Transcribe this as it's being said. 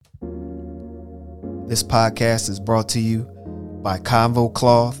This podcast is brought to you by Convo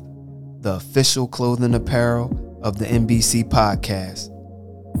Cloth, the official clothing apparel of the NBC podcast.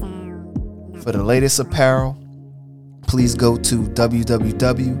 For the latest apparel, please go to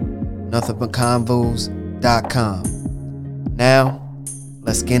www.nothingbutconvos.com. Now,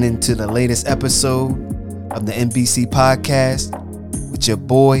 let's get into the latest episode of the NBC podcast with your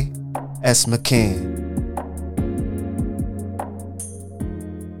boy, S. McCann.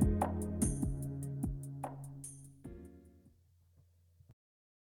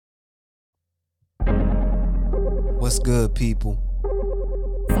 What's good, people?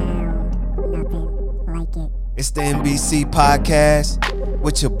 Nothing like it. It's the NBC podcast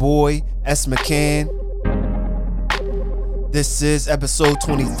with your boy, S. McCann. This is episode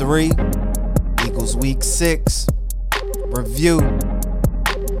 23, Eagles Week 6 review.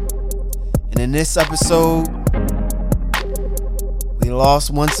 And in this episode, we lost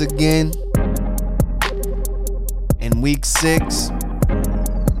once again in Week 6,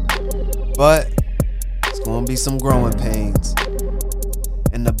 but it's gonna be some growing pains.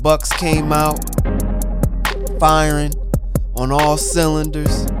 And the Bucs came out firing on all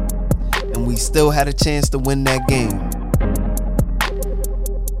cylinders, and we still had a chance to win that game.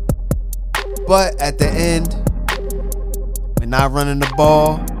 But at the end, we're not running the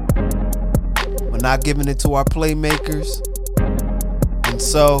ball. We're not giving it to our playmakers. And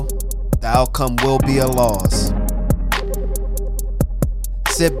so the outcome will be a loss.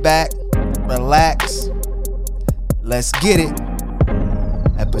 Sit back, relax. Let's get it.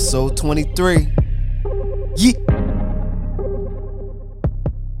 Episode 23. Yeet.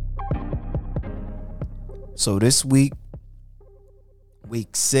 So this week,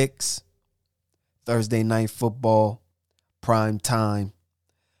 week 6, Thursday night football, prime time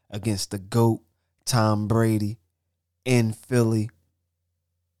against the GOAT, Tom Brady, in Philly.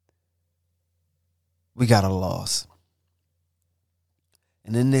 We got a loss.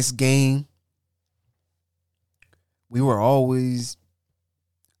 And in this game, we were always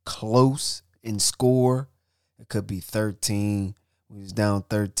close in score. It could be 13. We was down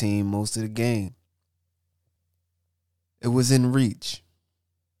 13 most of the game. It was in reach.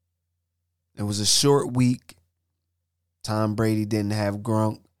 It was a short week. Tom Brady didn't have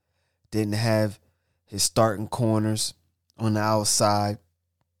Gronk, didn't have his starting corners on the outside.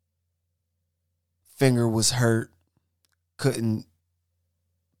 Finger was hurt, couldn't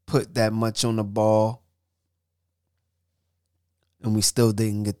put that much on the ball. And we still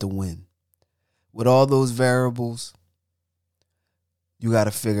didn't get the win. With all those variables, you got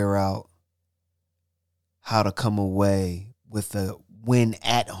to figure out how to come away with a win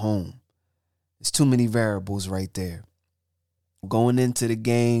at home. There's too many variables right there. Going into the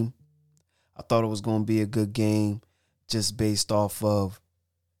game, I thought it was going to be a good game just based off of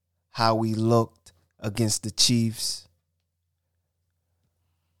how we looked against the Chiefs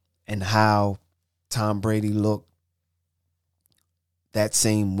and how Tom Brady looked that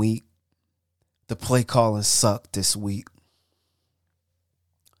same week. The play calling sucked this week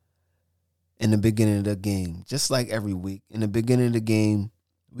in the beginning of the game. Just like every week. In the beginning of the game,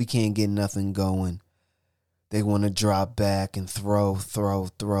 we can't get nothing going. They want to drop back and throw.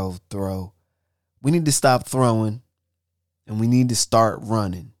 We need to stop throwing, and we need to start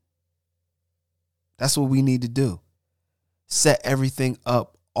running. That's what we need to do. Set everything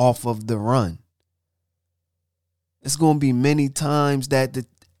up off of the run. It's going to be many times that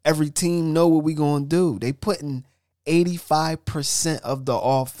every team know what we going to do. They putting 85% of the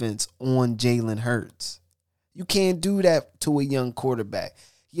offense on Jalen Hurts. You can't do that to a young quarterback.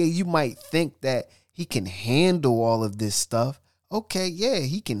 Yeah, you might think that he can handle all of this stuff. Okay, yeah,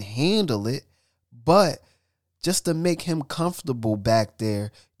 he can handle it. But just to make him comfortable back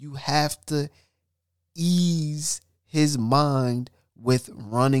there, you have to ease his mind with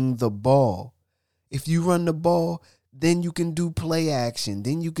running the ball. If you run the ball, then you can do play action.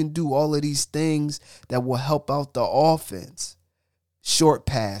 Then you can do all of these things that will help out the offense. Short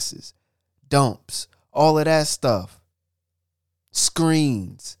passes, dumps, all of that stuff.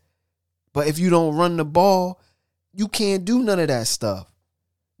 Screens. But if you don't run the ball, you can't do none of that stuff.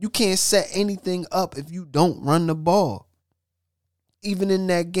 You can't set anything up if you don't run the ball. Even in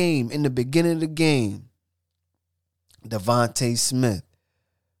that game, in the beginning of the game, Devontae Smith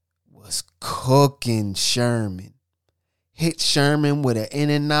was cooking Sherman. Hit Sherman with an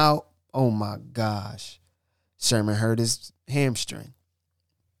in and out. Oh my gosh. Sherman hurt his hamstring.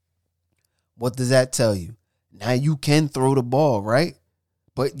 What does that tell you? Now you can throw the ball, right?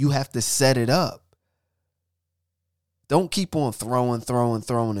 But you have to set it up. Don't keep on throwing.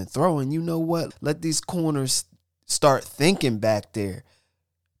 You know what? Let these corners start thinking back there.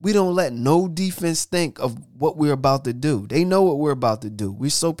 We don't let no defense think of what we're about to do. They know what we're about to do.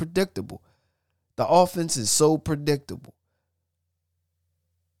 We're so predictable. The offense is so predictable.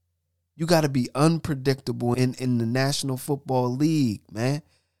 You got to be unpredictable in the National Football League, man.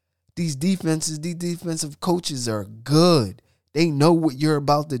 These defensive coaches are good. They know what you're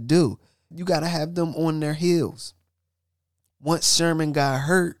about to do. You got to have them on their heels. Once Sherman got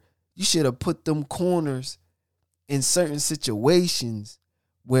hurt, you should have put them corners in certain situations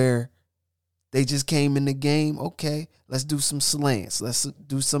where they just came in the game. Okay, let's do some slants. Let's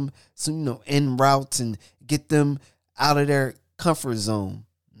do some end routes and get them out of their comfort zone.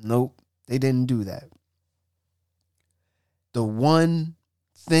 Nope, they didn't do that. The one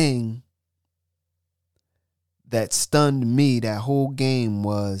thing that stunned me that whole game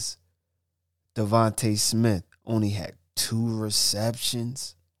was Devontae Smith only had 2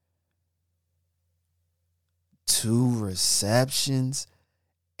 receptions. 2 receptions.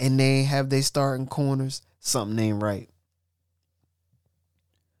 And they ain't have they starting corners. Something ain't right.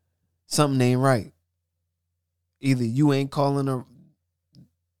 Something ain't right. Either you ain't calling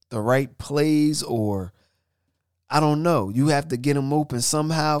the right plays, or I don't know. You have to get them open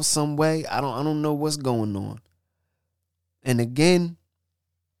somehow, some way. I don't know what's going on. And again,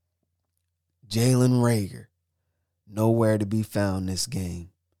 Jalen Reagor, nowhere to be found this game.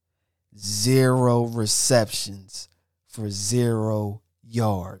 0 receptions for 0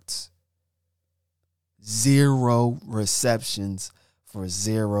 yards. 0 receptions for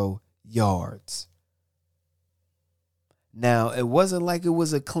 0 yards. Now, it wasn't like it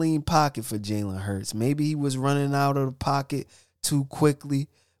was a clean pocket for Jalen Hurts. Maybe he was running out of the pocket too quickly,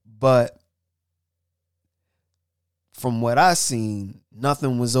 but from what I seen,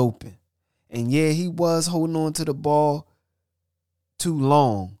 nothing was open. And yeah, he was holding on to the ball too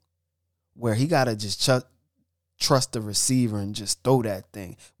long, where he got to just trust the receiver and just throw that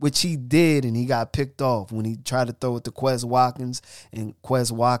thing, which he did, and he got picked off when he tried to throw it to Quez Watkins, and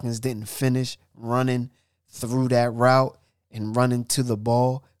Quez Watkins didn't finish running through that route and running to the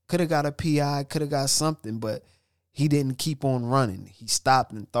ball. Could have got a PI, could have got something, but he didn't keep on running. He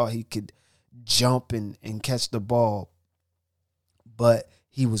stopped and thought he could jump and catch the ball, but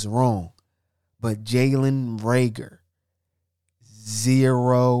he was wrong. But Jalen Reagor,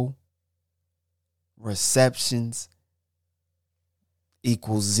 0 receptions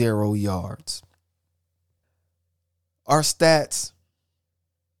equals 0 yards. Our stats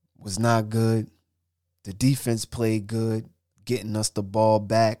was not good. The defense played good, getting us the ball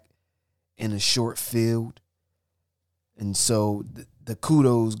back in a short field. And so the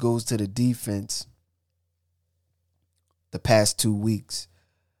kudos goes to the defense the past 2 weeks.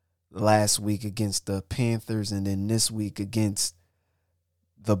 Last week against the Panthers, and then this week against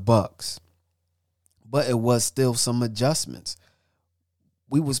the Bucks. But it was still some adjustments.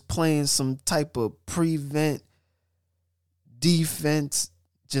 We was playing some type of prevent defense,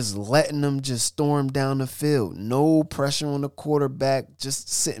 just letting them just storm down the field. No pressure on the quarterback, just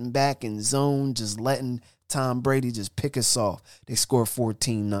sitting back in zone, just letting Tom Brady just pick us off. They scored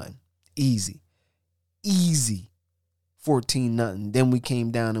 14-0. Easy. 14-0. Then we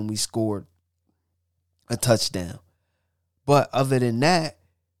came down and we scored a touchdown. But other than that,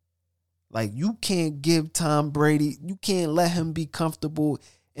 like, you can't give Tom Brady, you can't let him be comfortable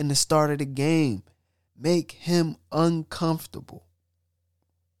in the start of the game. Make him uncomfortable.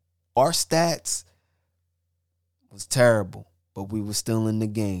 Our stats was terrible, but we were still in the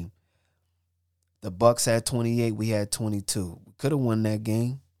game. The Bucks had 28, we had 22. We could have won that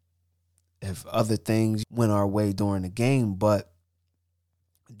game if other things went our way during the game, but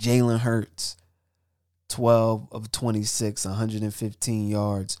Jalen Hurts, 12 of 26, 115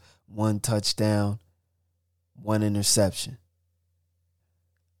 yards, 1 touchdown, 1 interception.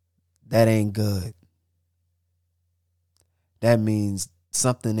 That ain't good. That means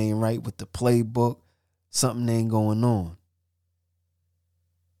something ain't right with the playbook. Something ain't going on.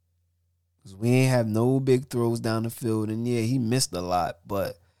 Because we ain't have no big throws down the field. And yeah, he missed a lot,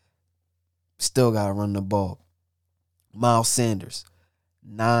 but still got to run the ball. Miles Sanders,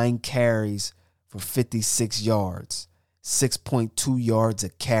 9 carries for 56 yards, 6.2 yards a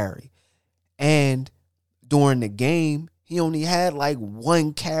carry. And during the game, he only had like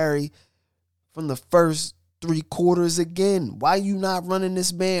 1 carry from the first 3 quarters again. Why you not running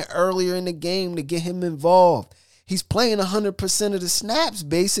this man earlier in the game to get him involved? He's playing 100% of the snaps,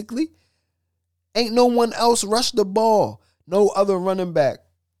 basically. Ain't no one else rushed the ball. No other running back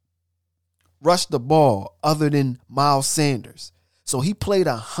rushed the ball other than Miles Sanders. So he played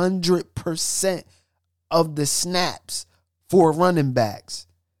 100% of the snaps for running backs.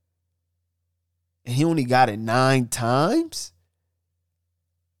 And he only got it 9 times?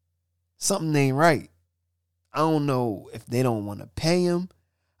 Something ain't right. I don't know if they don't want to pay him.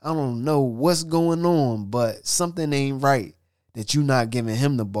 I don't know what's going on, but something ain't right that you're not giving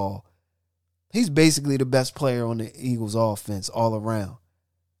him the ball. He's basically the best player on the Eagles offense all around.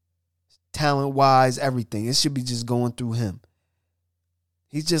 Talent-wise, everything. It should be just going through him.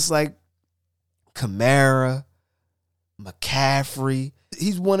 He's just like Kamara, McCaffrey.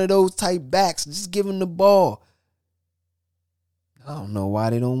 He's one of those type backs. Just give him the ball. I don't know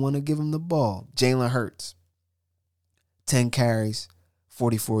why they don't want to give him the ball. Jalen Hurts, 10 carries,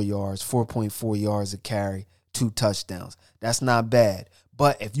 44 yards, 4.4 yards a carry, 2 touchdowns. That's not bad.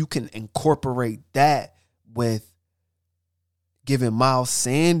 But if you can incorporate that with giving Miles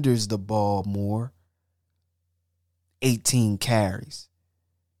Sanders the ball more, 18 carries,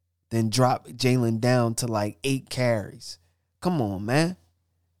 then drop Jalen down to like 8 carries. Come on, man.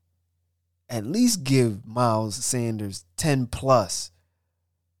 At least give Miles Sanders 10 plus.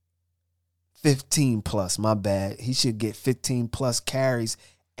 15 plus, my bad. He should get 15 plus carries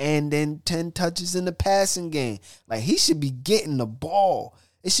and then 10 touches in the passing game. Like, he should be getting the ball.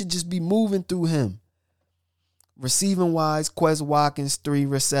 It should just be moving through him. Receiving wise, Quez Watkins, 3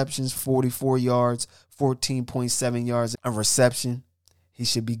 receptions, 44 yards, 14.7 yards a reception. He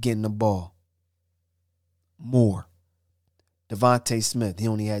should be getting the ball more. Devontae Smith, he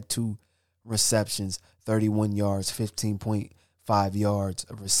only had 2 receptions, 31 yards, 15.5 yards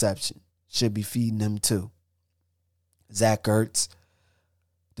a reception. Should be feeding him too. Zach Ertz,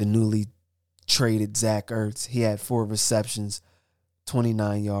 the newly traded Zach Ertz, he had 4 receptions,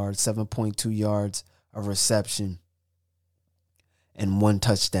 29 yards, 7.2 yards a reception, and 1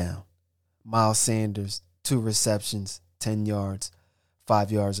 touchdown. Miles Sanders, 2 receptions, 10 yards,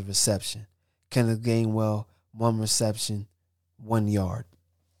 5 yards of reception. Kenneth Gainwell, 1 reception, 1 yard.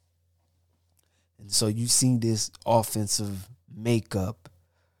 And so you see this offensive makeup,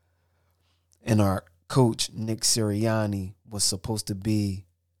 and our coach, Nick Sirianni, was supposed to be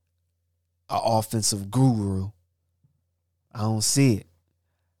an offensive guru. I don't see it.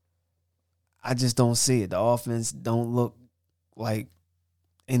 I just don't see it. The offense don't look like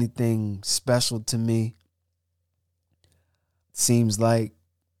anything special to me. Seems like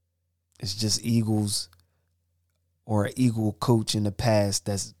it's just Eagles or an Eagle coach in the past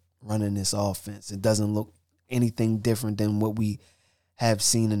that's running this offense. It doesn't look anything different than what we have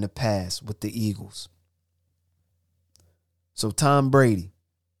seen in the past with the Eagles. So Tom Brady,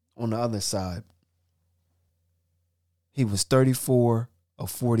 on the other side, he was 34 of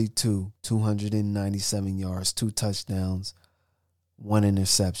 42, 297 yards, 2 touchdowns, 1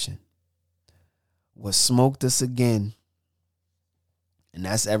 interception. Was smoked us again, and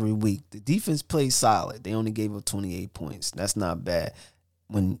that's every week. The defense played solid. They only gave up 28 points. That's not bad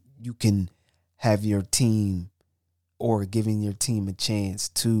when you can have your team or giving your team a chance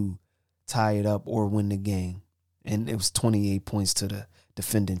to tie it up or win the game. And it was 28 points to the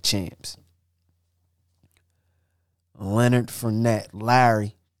defending champs. Leonard Fournette,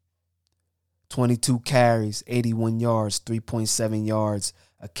 Larry, 22 carries, 81 yards, 3.7 yards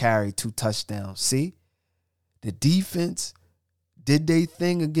a carry, 2 touchdowns. See? The defense did their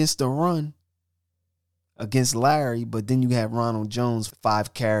thing against the run against Larry, but then you had Ronald Jones,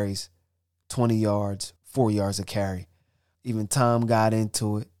 5 carries, 20 yards, 4 yards a carry. Even Tom got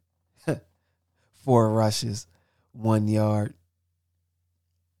into it. 4 rushes, 1 yard,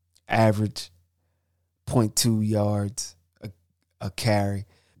 average 0.2 yards a carry.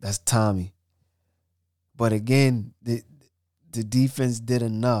 That's Tommy. But again, the defense did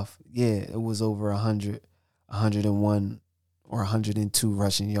enough. Yeah, it was over 100, 101 or 102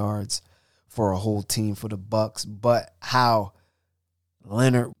 rushing yards for a whole team for the Bucs. But how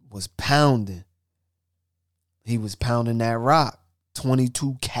Leonard was pounding. He was pounding that rock.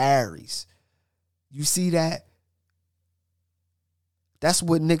 22 carries. You see that? That's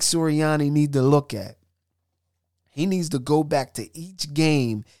what Nick Sirianni need to look at. He needs to go back to each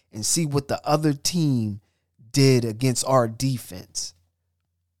game and see what the other team did against our defense.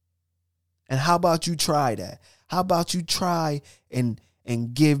 And how about you try that? How about you try and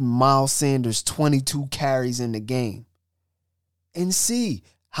give Miles Sanders 22 carries in the game and see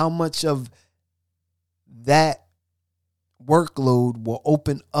how much of that workload will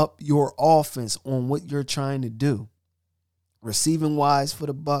open up your offense on what you're trying to do. Receiving wise for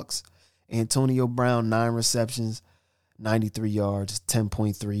the Bucs, Antonio Brown, 9 receptions, 93 yards,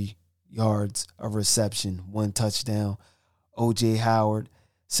 10.3 yards a reception, 1 touchdown. O.J. Howard,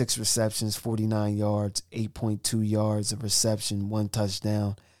 6 receptions, 49 yards, 8.2 yards a reception, 1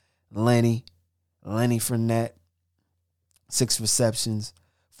 touchdown. Lenny Fournette, 6 receptions,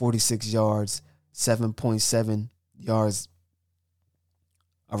 46 yards, 7.7 yards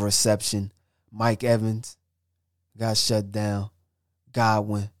a reception. Mike Evans got shut down.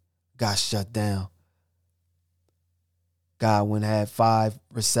 Godwin got shut down. Godwin had 5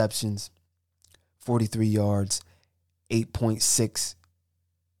 receptions, 43 yards, 8.6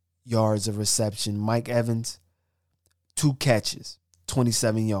 yards of reception. Mike Evans, 2 catches,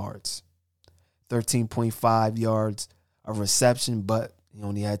 27 yards, 13.5 yards of reception, but he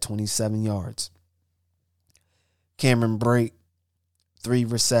only had 27 yards. Cameron Brate, 3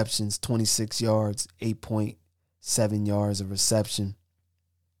 receptions, 26 yards, 8.7 yards of reception.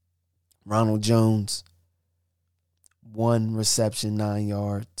 Ronald Jones, 1 reception, 9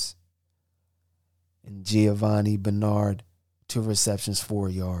 yards. And Giovanni Bernard, 2 receptions, 4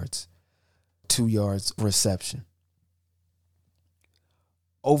 yards. 2 yards reception.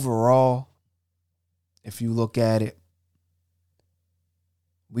 Overall, if you look at it,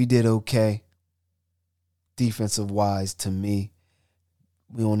 we did okay. Defensive-wise, to me,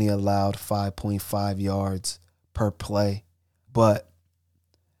 we only allowed 5.5 yards per play, but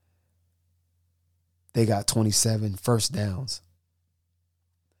they got 27 first downs.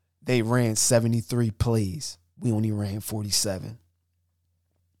 They ran 73 plays. We only ran 47.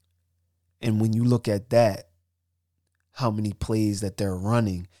 And when you look at that, how many plays that they're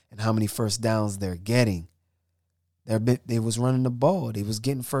running and how many first downs they're getting, they was running the ball. They was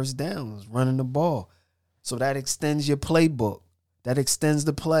getting first downs, running the ball. So that extends your playbook. That extends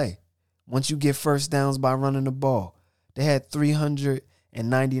the play. Once you get first downs by running the ball. They had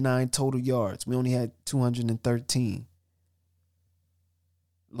 399 total yards. We only had 213.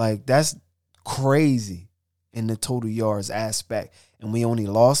 Like, that's crazy in the total yards aspect. And we only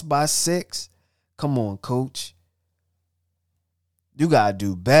lost by 6. Come on, coach. You got to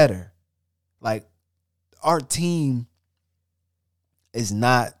do better. Like, our team is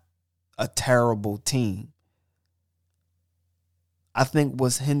not a terrible team. I think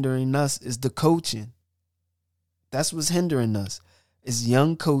what's hindering us is the coaching. That's what's hindering us. It's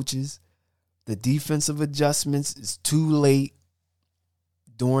young coaches. The defensive adjustments is too late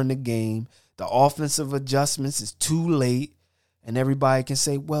during the game. The offensive adjustments is too late. And everybody can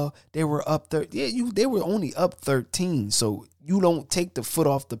say, well, they were up 13. Yeah, they were only up 13. So you don't take the foot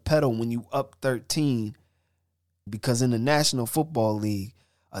off the pedal when you up 13. Because in the National Football League,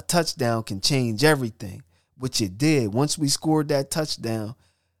 a touchdown can change everything, which it did. Once we scored that touchdown,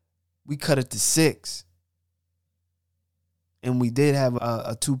 we cut it to 6. And we did have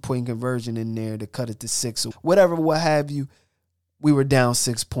a 2-point conversion in there to cut it to 6. So whatever, what have you, we were down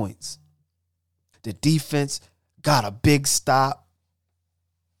 6 points. The defense got a big stop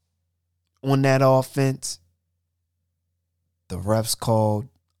on that offense. The refs called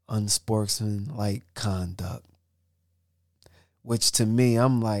unsportsmanlike conduct. Which to me,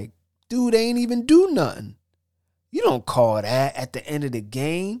 I'm like, dude, they ain't even do nothing. You don't call that at the end of the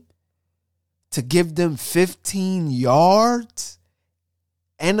game to give them 15 yards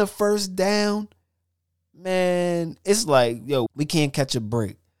and a first down. Man, it's like, yo, we can't catch a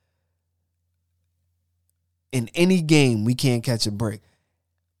break. In any game, we can't catch a break.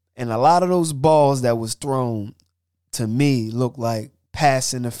 And a lot of those balls that was thrown, to me, look like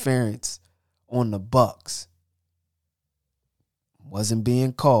pass interference on the Bucs. Wasn't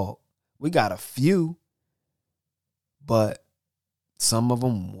being called. We got a few, but some of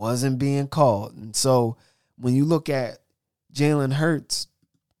them wasn't being called. And so when you look at Jalen Hurts,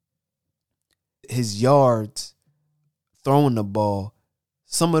 his yards throwing the ball,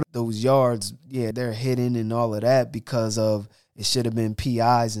 some of those yards, yeah, they're hidden and all of that because of it should have been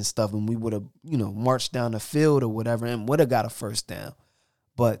PIs and stuff, and we would have, marched down the field or whatever and would have got a first down.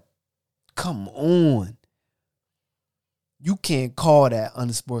 But come on. You can't call that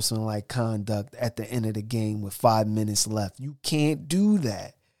unsportsmanlike conduct at the end of the game with 5 minutes left. You can't do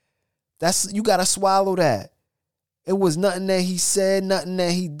that. You got to swallow that. It was nothing that he said, nothing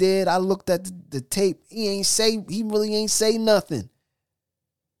that he did. I looked at the tape. He really ain't say nothing.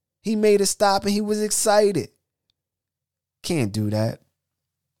 He made a stop and he was excited. Can't do that.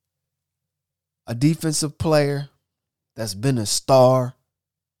 A defensive player that's been a star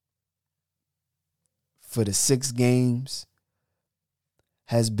for the 6 games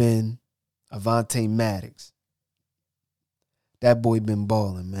has been Avonte Maddox. That boy been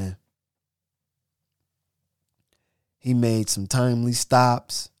balling, man. He made some timely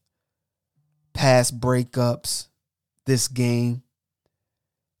stops, pass breakups this game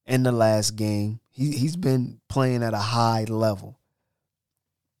and the last game. He's been playing at a high level.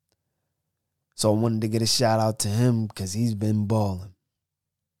 So I wanted to get a shout out to him because he's been balling.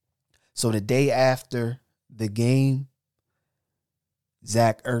 So the day after the game,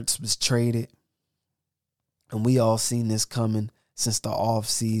 Zach Ertz was traded. And we all seen this coming. since the off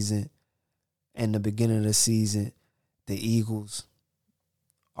season and the beginning of the season, the Eagles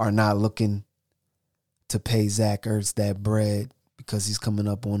are not looking to pay Zach Ertz that bread because he's coming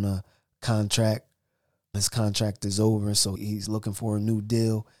up on a contract. His contract is over, so he's looking for a new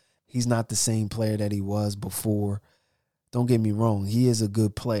deal. He's not the same player that he was before. Don't get me wrong, he is a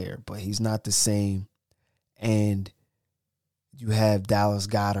good player, but he's not the same. And you have Dallas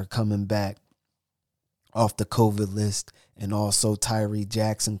Goedert coming back off the COVID list, and also Tyree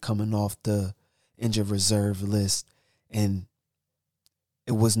Jackson coming off the injured reserve list. And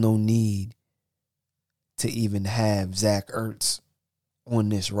it was no need to even have Zach Ertz on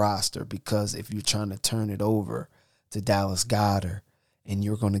this roster, because if you're trying to turn it over to Dallas Goedert and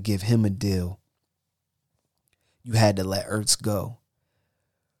you're going to give him a deal, you had to let Ertz go.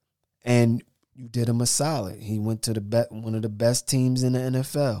 And you did him a solid. He went to one of the best teams in the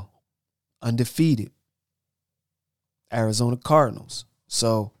NFL, undefeated, Arizona Cardinals.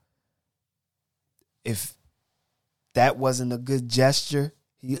 So if that wasn't a good gesture,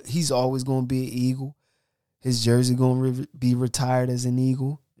 he's always going to be an Eagle. His jersey going to be retired as an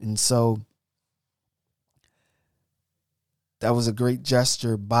Eagle. And so that was a great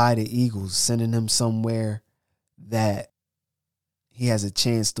gesture by the Eagles, sending him somewhere that he has a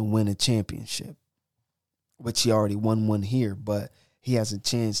chance to win a championship, which he already won one here, but he has a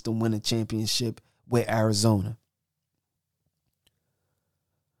chance to win a championship with Arizona.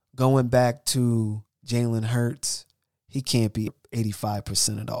 Going back to Jalen Hurts, he can't be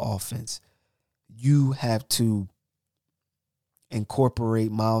 85% of the offense. You have to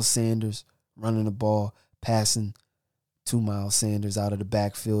incorporate Miles Sanders running the ball, passing to Miles Sanders out of the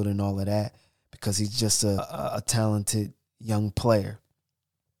backfield and all of that, because he's just a talented young player.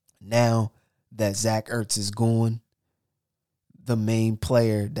 Now that Zach Ertz is gone, the main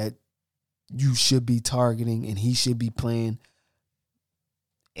player that you should be targeting, and he should be playing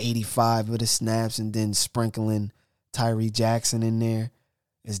 85 of the snaps and then sprinkling Tyree Jackson in there,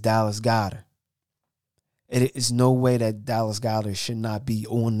 is Dallas Goedert. It is no way that Dallas Goedert should not be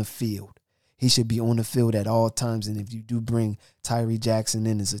on the field. He should be on the field at all times, and if you do bring Tyree Jackson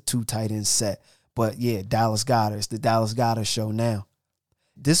in, it's a 2 tight end set. But yeah, Dallas Goedert, it's the Dallas Goedert show now.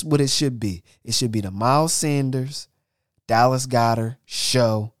 This is what it should be. It should be the Miles Sanders, Dallas Goedert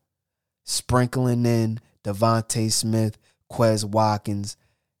show, sprinkling in Devontae Smith, Quez Watkins,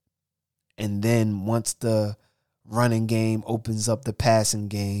 and then once the running game opens up the passing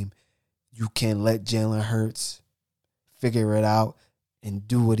game, you can let Jalen Hurts figure it out and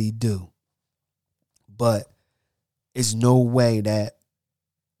do what he do. But it's no way that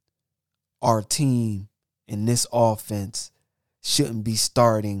our team in this offense shouldn't be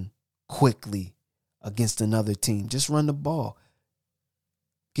starting quickly against another team. Just run the ball.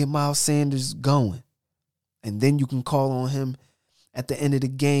 Get Miles Sanders going. And then you can call on him at the end of the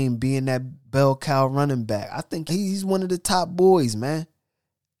game being that bell cow running back. I think he's one of the top boys, man.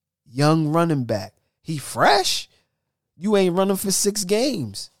 Young running back. He fresh. You ain't running for 6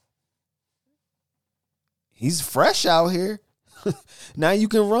 games. He's fresh out here. Now you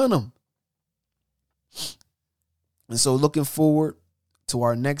can run him. And so looking forward to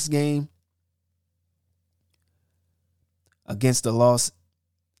our next game against the Las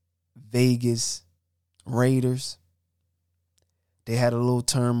Vegas Raiders. They had a little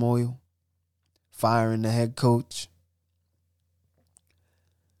turmoil, firing the head coach.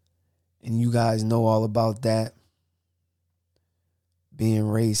 And you guys know all about that. Being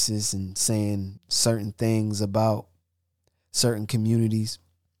racist and saying certain things about certain communities.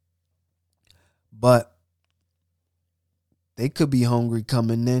 But they could be hungry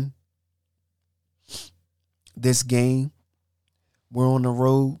coming in. This game, we're on the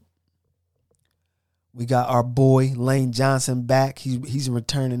road. We got our boy Lane Johnson back. He's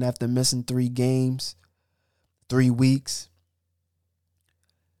returning after missing 3 games, 3 weeks,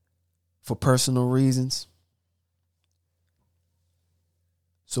 for personal reasons.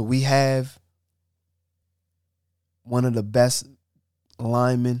 So we have one of the best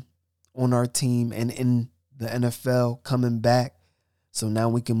linemen on our team and in the NFL coming back. So now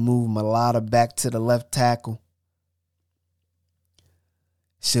we can move Mailata back to the left tackle.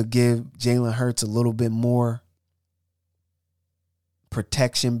 Should give Jalen Hurts a little bit more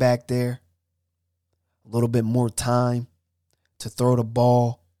protection back there. A little bit more time to throw the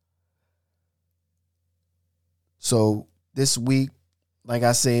ball. So this week, like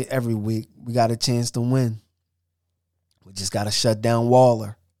I say every week, we got a chance to win. We just got to shut down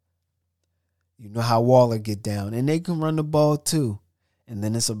Waller. You know how Waller get down. And they can run the ball too. And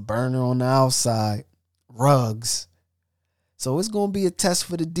then it's a burner on the outside. Ruggs. So it's going to be a test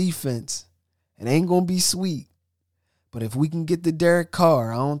for the defense. It ain't going to be sweet. But if we can get to Derek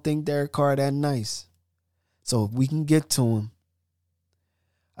Carr, I don't think Derek Carr that nice. So if we can get to him,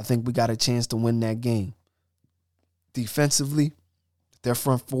 I think we got a chance to win that game. Defensively, their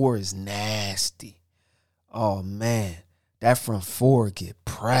front four is nasty. Oh, man. That front four get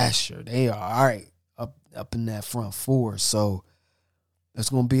pressure. They are all right up in that front four. So it's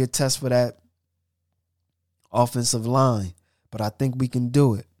going to be a test for that offensive line. But I think we can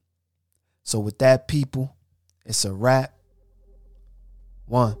do it. So with that, people, it's a wrap.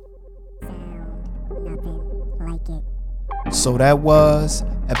 One. Nothing like it. So that was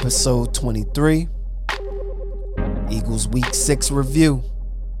episode 23. Eagles Week 6 review.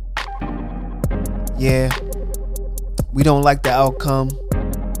 Yeah, we don't like the outcome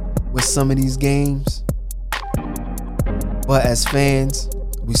with some of these games. But as fans,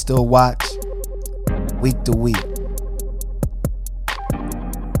 we still watch week to week.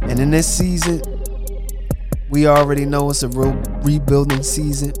 And in this season, we already know it's a real rebuilding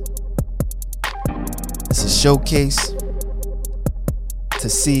season. It's a showcase to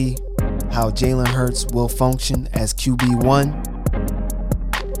see how Jalen Hurts will function as QB1.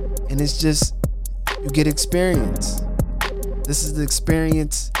 And it's just, you get experience. This is the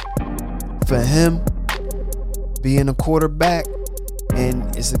experience for him being a quarterback, and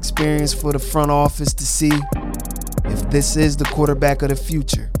it's experience for the front office to see if this is the quarterback of the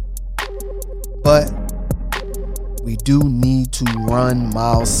future. But we do need to run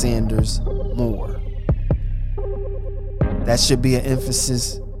Miles Sanders more. That should be an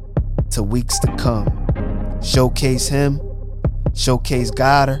emphasis to weeks to come. Showcase him, showcase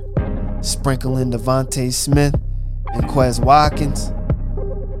Goddard, sprinkle in Devontae Smith and Quez Watkins,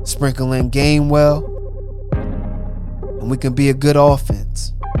 sprinkle in Gainwell, and we can be a good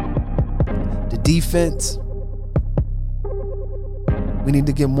offense. The defense, we need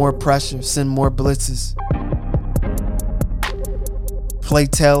to get more pressure, send more blitzes, play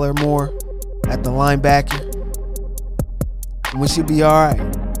Taylor more at the linebacker, and we should be all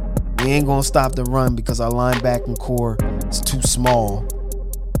right. We ain't going to stop the run because our linebacking core is too small.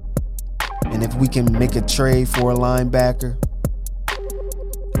 And if we can make a trade for a linebacker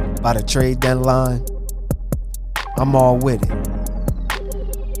by the trade deadline, I'm all with it.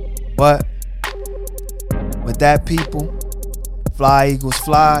 But with that, people, fly Eagles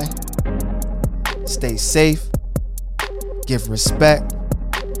fly. Stay safe, give respect,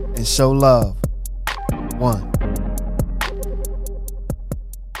 and show love. One.